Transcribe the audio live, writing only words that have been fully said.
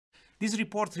This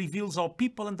report reveals how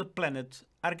people and the planet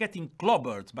are getting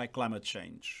clobbered by climate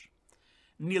change.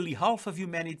 Nearly half of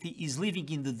humanity is living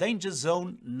in the danger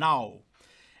zone now.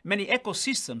 Many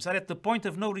ecosystems are at the point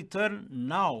of no return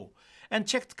now.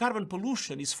 Unchecked carbon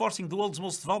pollution is forcing the world's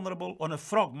most vulnerable on a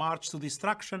frog march to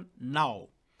destruction now.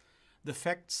 The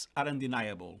facts are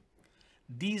undeniable.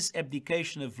 This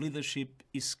abdication of leadership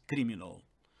is criminal.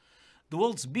 The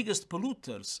world's biggest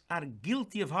polluters are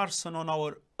guilty of arson on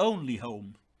our only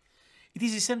home. It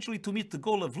is essentially to meet the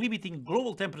goal of limiting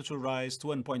global temperature rise to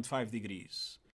 1.5 degrees.